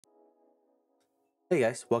Hey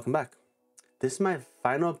guys, welcome back. This is my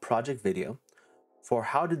final project video for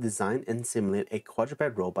how to design and simulate a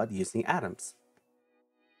quadruped robot using Atoms.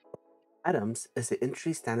 Atoms is the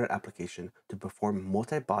industry standard application to perform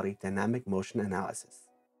multi-body dynamic motion analysis.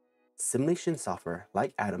 Simulation software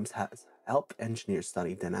like Atoms has helped engineers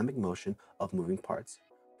study dynamic motion of moving parts,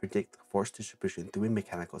 predict force distribution through a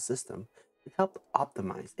mechanical system, and help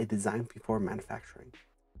optimize a design before manufacturing.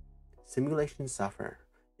 Simulation software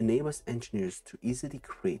enables engineers to easily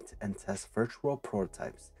create and test virtual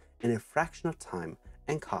prototypes in a fraction of time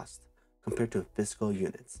and cost compared to physical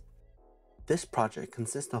units. This project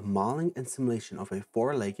consists of modeling and simulation of a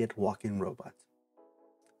four-legged walking robot.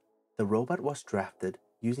 The robot was drafted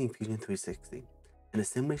using Fusion 360, and the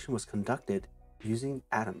simulation was conducted using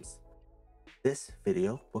Atoms. This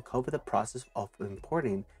video will cover the process of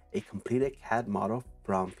importing a completed CAD model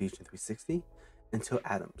from Fusion 360 into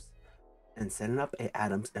Atoms, and setting up an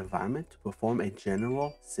Atoms environment to perform a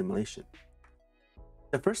general simulation.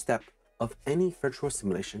 The first step of any virtual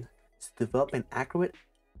simulation is to develop an accurate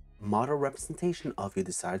model representation of your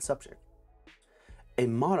desired subject. A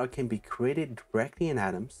model can be created directly in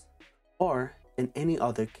Atoms or in any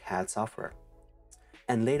other CAD software,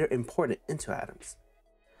 and later imported into Atoms.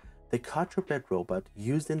 The quadruped robot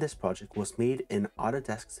used in this project was made in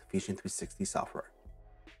Autodesk's Fusion 360 software.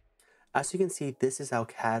 As you can see, this is our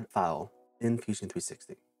CAD file in Fusion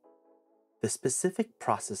 360. The specific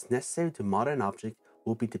process necessary to model an object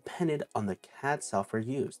will be dependent on the CAD software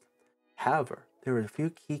used. However, there are a few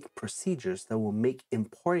key procedures that will make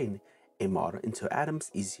importing a model into Atoms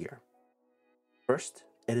easier. First,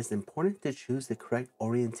 it is important to choose the correct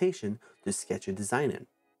orientation to sketch your design in.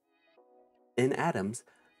 In Atoms,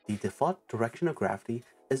 the default direction of gravity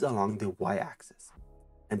is along the y-axis,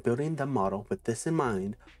 and building the model with this in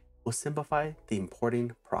mind will simplify the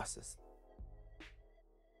importing process.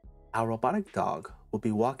 Our robotic dog will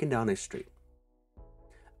be walking down a street.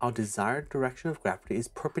 Our desired direction of gravity is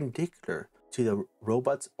perpendicular to the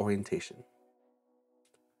robot's orientation.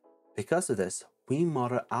 Because of this, we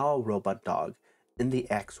model our robot dog in the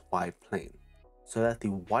XY plane, so that the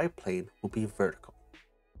Y plane will be vertical.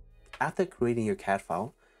 After creating your CAD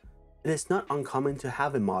file, it is not uncommon to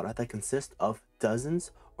have a model that consists of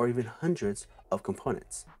dozens or even hundreds of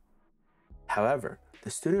components. However, the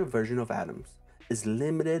student version of Atoms is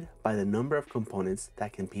limited by the number of components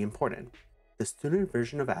that can be imported. The student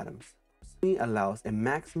version of Atoms only allows a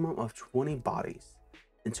maximum of 20 bodies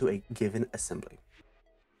into a given assembly.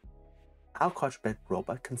 Our quadruped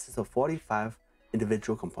robot consists of 45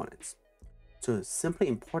 individual components, so simply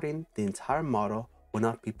importing the entire model will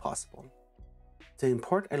not be possible. To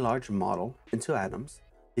import a large model into Atoms,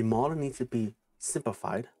 the model needs to be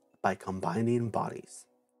simplified by combining bodies.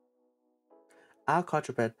 Our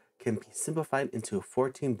quadruped can be simplified into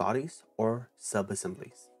 14 bodies or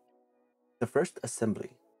sub-assemblies. The first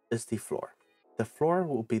assembly is the floor. The floor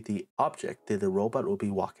will be the object that the robot will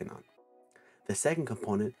be walking on. The second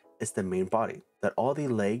component is the main body that all the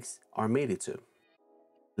legs are mated to.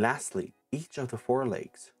 Lastly, each of the four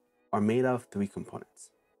legs are made of three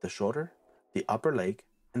components: the shoulder, the upper leg,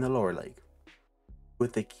 and the lower leg.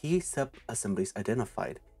 With the key sub-assemblies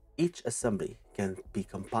identified, each assembly can be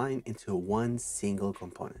combined into one single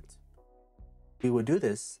component. We will do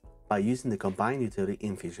this by using the combine utility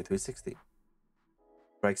in Fusion 360.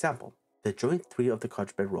 For example, the joint 3 of the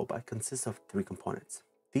quadruped robot consists of 3 components.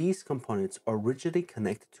 These components are rigidly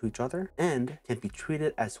connected to each other and can be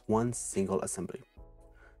treated as one single assembly.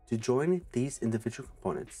 To join these individual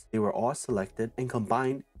components, they were all selected and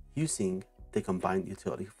combined using the combine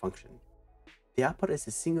utility function. The output is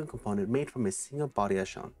a single component made from a single body as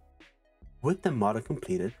shown. With the model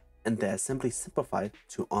completed and the assembly simplified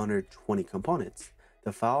to honor 20 components,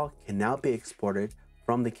 the file can now be exported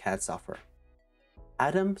from the CAD software.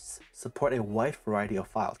 Atoms support a wide variety of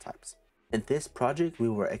file types. In this project, we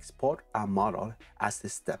will export our model as the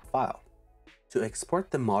step file. To export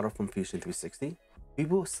the model from Fusion 360, we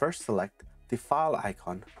will first select the file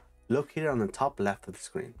icon located on the top left of the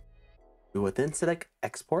screen. We will then select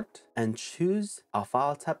Export and choose our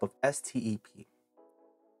file type of STEP.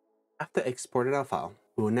 After exporting our file,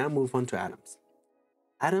 we will now move on to Atoms.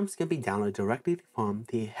 Atoms can be downloaded directly from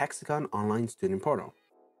the Hexagon Online Student Portal.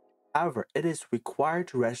 However, it is required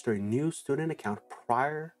to register a new student account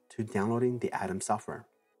prior to downloading the Atoms software.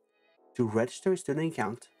 To register a student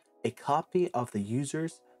account, a copy of the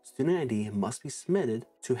user's student ID must be submitted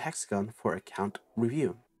to Hexagon for account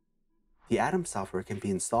review. The Atoms software can be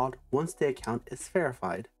installed once the account is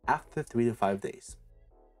verified after 3 to 5 days.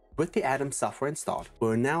 With the Atoms software installed, we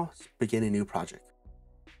will now begin a new project.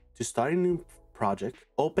 To start a new project,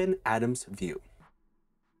 open Atoms View.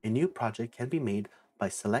 A new project can be made by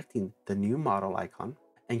selecting the new model icon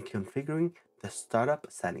and configuring the startup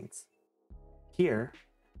settings. Here,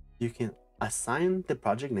 you can assign the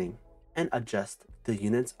project name and adjust the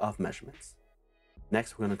units of measurements.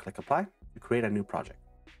 Next, we're going to click Apply to create a new project.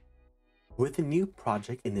 With the new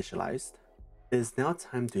project initialized, it is now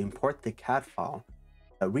time to import the CAD file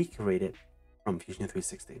that we created from Fusion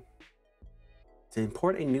 360. To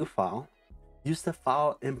import a new file, use the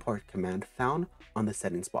File Import command found on the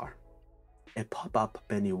settings bar. A pop-up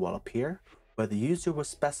menu will appear where the user will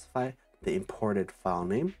specify the imported file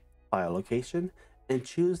name, file location, and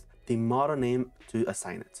choose the model name to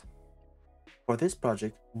assign it. For this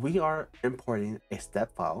project, we are importing a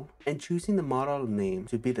step file and choosing the model name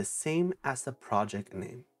to be the same as the project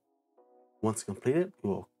name. Once completed, we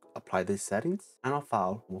will apply these settings and our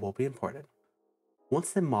file will be imported.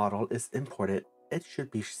 Once the model is imported, it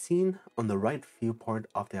should be seen on the right viewport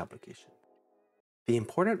of the application. The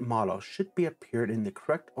imported model should be appeared in the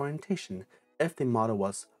correct orientation if the model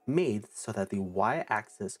was made so that the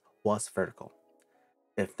y-axis was vertical.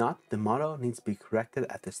 If not, the model needs to be corrected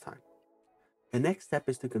at this time. The next step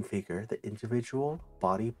is to configure the individual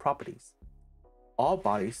body properties. All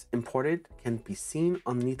bodies imported can be seen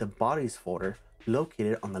underneath the Bodies folder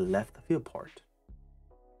located on the left viewport.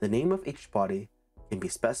 The name of each body can be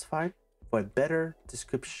specified for a better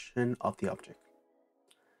description of the object.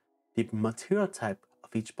 The material type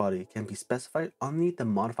of each body can be specified underneath the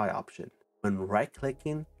Modify option when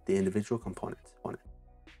right-clicking the individual component.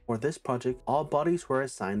 For this project, all bodies were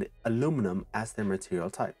assigned aluminum as their material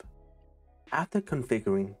type. After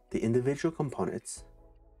configuring the individual components,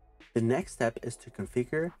 the next step is to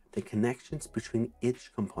configure the connections between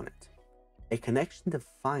each component. A connection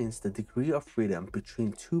defines the degree of freedom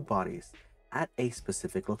between two bodies at a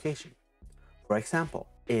specific location. For example,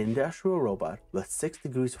 an industrial robot with 6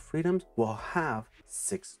 degrees of freedom will have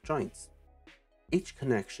 6 joints. Each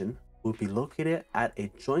connection will be located at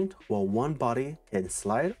a joint where one body can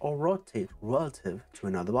slide or rotate relative to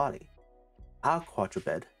another body. Our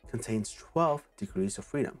quadruped contains 12 degrees of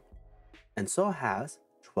freedom, and so has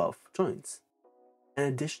 12 joints. An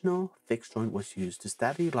additional fixed joint was used to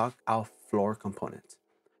statically lock our floor component.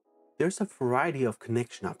 There's a variety of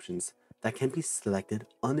connection options that can be selected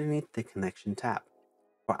underneath the Connection tab.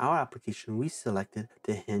 For our application, we selected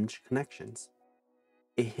the hinge connections.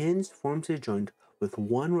 A hinge forms a joint with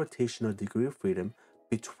one rotational degree of freedom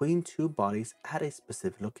between two bodies at a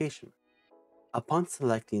specific location. Upon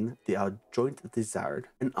selecting the joint desired,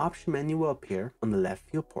 an option menu will appear on the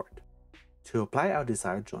left viewport. To apply our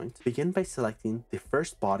desired joint, begin by selecting the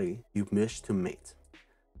first body you wish to mate.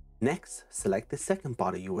 Next, select the second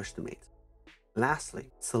body you wish to mate.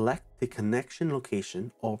 Lastly, select the connection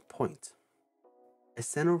location or point. A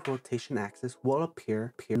center of rotation axis will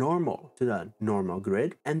appear normal to the normal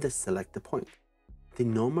grid and the selected point. The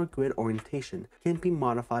normal grid orientation can be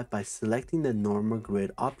modified by selecting the normal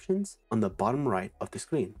grid options on the bottom right of the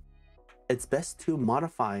screen. It's best to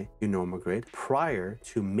modify your normal grid prior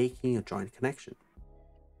to making a joint connection.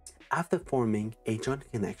 After forming a joint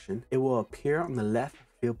connection, it will appear on the left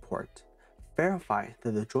viewport. Verify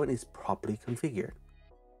that the joint is properly configured.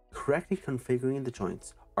 Correctly configuring the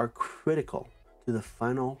joints are critical to the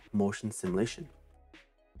final motion simulation.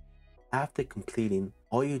 After completing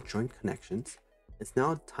all your joint connections, it's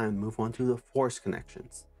now time to move on to the force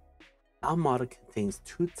connections. Our model contains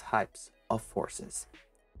two types of forces: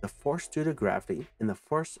 the force due to gravity and the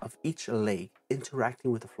force of each leg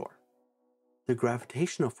interacting with the floor. The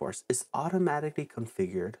gravitational force is automatically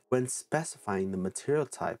configured when specifying the material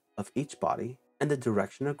type of each body and the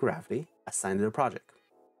direction of gravity assigned to the project.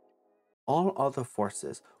 All other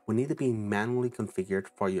forces will need to be manually configured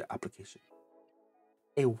for your application.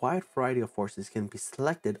 A wide variety of forces can be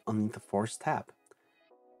selected underneath the Force tab.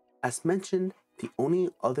 As mentioned, the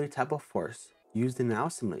only other type of force used in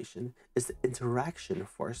our simulation is the interaction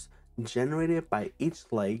force generated by each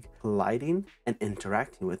leg colliding and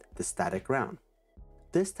interacting with the static ground.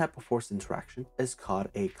 This type of force interaction is called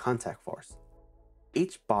a contact force.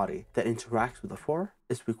 Each body that interacts with the floor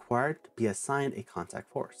is required to be assigned a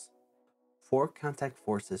contact force. 4 contact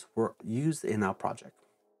forces were used in our project.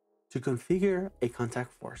 To configure a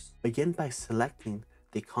contact force, begin by selecting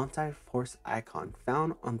the contact force icon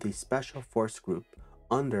found on the special force group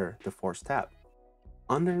under the Force tab.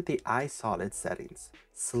 Under the iSolid settings,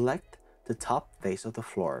 select the top face of the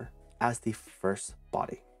floor as the first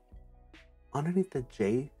body. Underneath the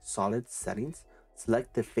JSolid settings,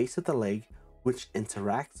 select the face of the leg which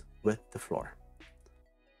interacts with the floor.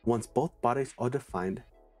 Once both bodies are defined,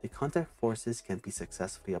 the contact forces can be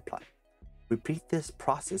successfully applied. Repeat this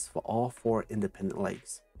process for all 4 independent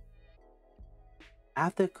legs.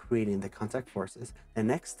 After creating the contact forces, the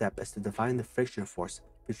next step is to define the friction force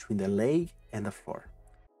between the leg and the floor.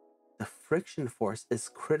 The friction force is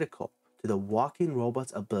critical to the walking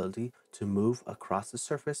robot's ability to move across the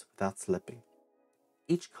surface without slipping.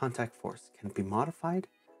 Each contact force can be modified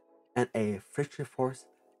and a friction force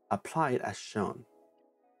applied as shown.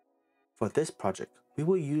 For this project, we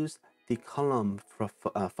will use the column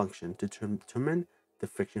function to determine the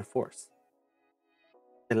friction force.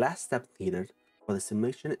 The last step needed for the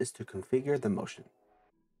simulation is to configure the motion.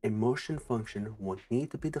 A motion function will need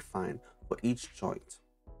to be defined for each joint.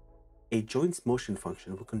 A joint's motion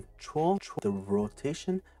function will control the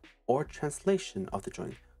rotation or translation of the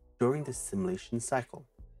joint during the simulation cycle.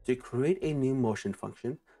 To create a new motion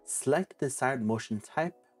function, select the desired motion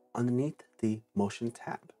type underneath the Motion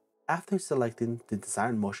tab. After selecting the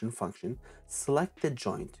desired motion function, select the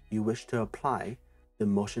joint you wish to apply the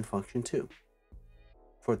motion function to.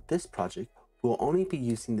 For this project, we will only be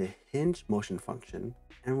using the hinge motion function,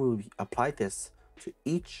 and we will apply this to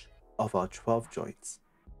each of our 12 joints.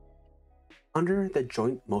 Under the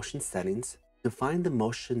joint motion settings, define the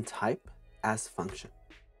motion type as function.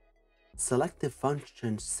 Select the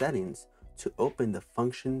function settings to open the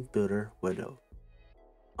function builder window.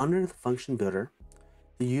 Under the function builder,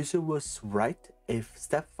 the user will write a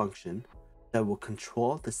step function that will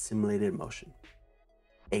control the simulated motion.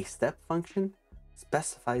 A step function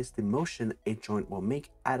specifies the motion a joint will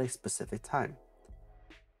make at a specific time.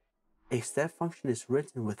 A step function is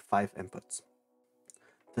written with 5 inputs.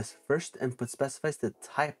 The first input specifies the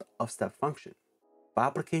type of step function. For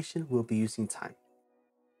application, we'll be using time.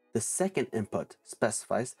 The second input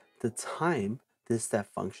specifies the time the step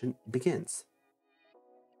function begins.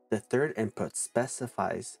 The third input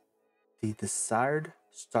specifies the desired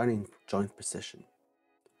starting joint position.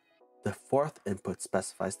 The fourth input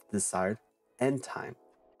specifies the desired end time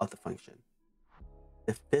of the function.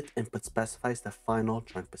 The fifth input specifies the final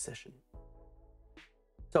joint position.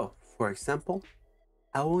 So, for example,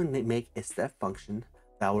 I will make a step function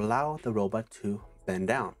that will allow the robot to bend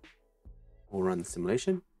down. We'll run the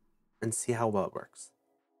simulation and see how well it works.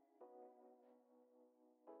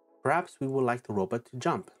 Perhaps we would like the robot to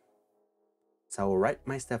jump. So I will write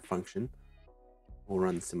my step function. We'll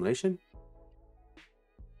run the simulation.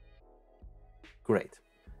 Great.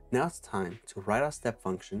 Now it's time to write our step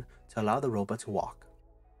function to allow the robot to walk.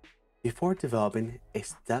 Before developing a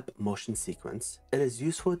step motion sequence, it is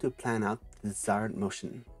useful to plan out the desired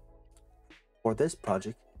motion. For this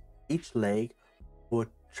project, each leg will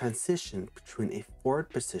transition between a forward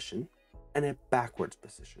position and a backwards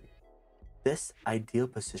position. This ideal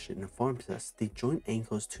position informs us the joint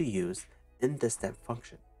angles to use in the step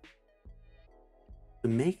function. To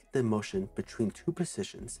make the motion between two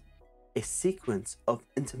positions, a sequence of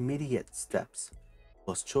intermediate steps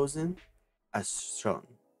was chosen as shown.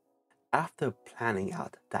 After planning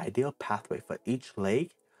out the ideal pathway for each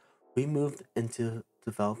leg, we moved into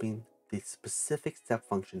developing the specific step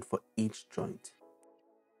function for each joint.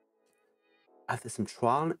 After some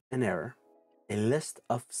trial and error, a list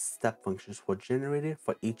of step functions were generated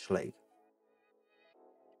for each leg.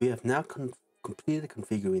 We have now completed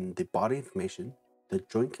configuring the body information, the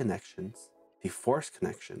joint connections, the force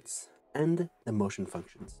connections, and the motion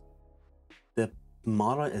functions. The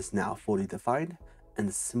model is now fully defined, and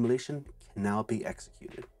the simulation can now be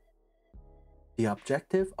executed. The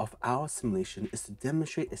objective of our simulation is to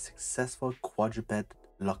demonstrate a successful quadruped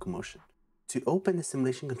locomotion. To open the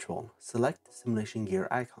simulation control, select the simulation gear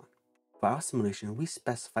icon. For our simulation, we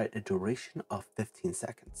specified a duration of 15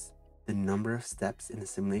 seconds. The number of steps in the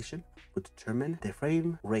simulation will determine the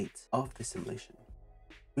frame rate of the simulation.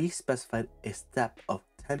 We specified a step of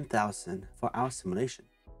 10,000 for our simulation,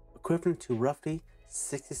 equivalent to roughly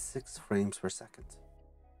 66 frames per second.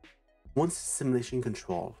 Once the simulation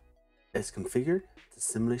control is configured, the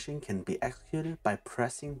simulation can be executed by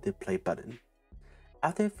pressing the play button.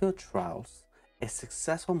 After a few trials, a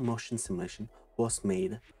successful motion simulation was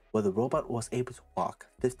made where the robot was able to walk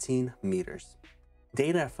 15 meters.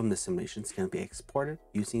 Data from the simulations can be exported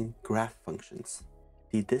using graph functions.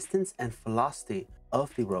 The distance and velocity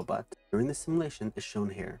of the robot during the simulation is shown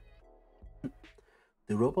here.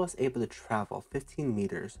 The robot was able to travel 15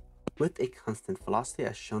 meters with a constant velocity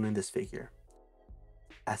as shown in this figure.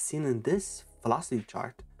 As seen in this velocity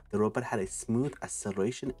chart, the robot had a smooth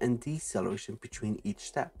acceleration and deceleration between each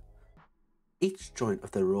step. Each joint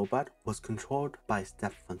of the robot was controlled by a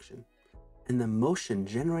step function, and the motion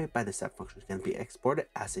generated by the step function can be exported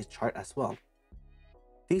as a chart as well.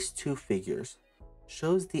 These two figures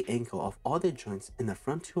shows the angle of all the joints in the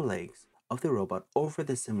front two legs of the robot over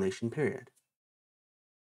the simulation period.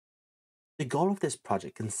 The goal of this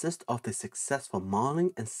project consists of the successful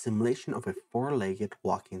modeling and simulation of a four-legged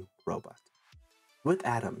walking robot. With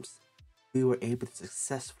atoms, we were able to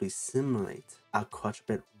successfully simulate a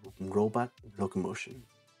quadruped robot locomotion.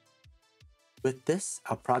 With this,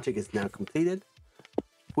 our project is now completed.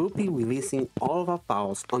 We'll be releasing all of our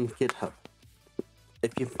files on GitHub.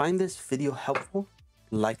 If you find this video helpful,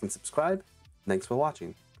 like and subscribe. Thanks for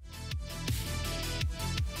watching.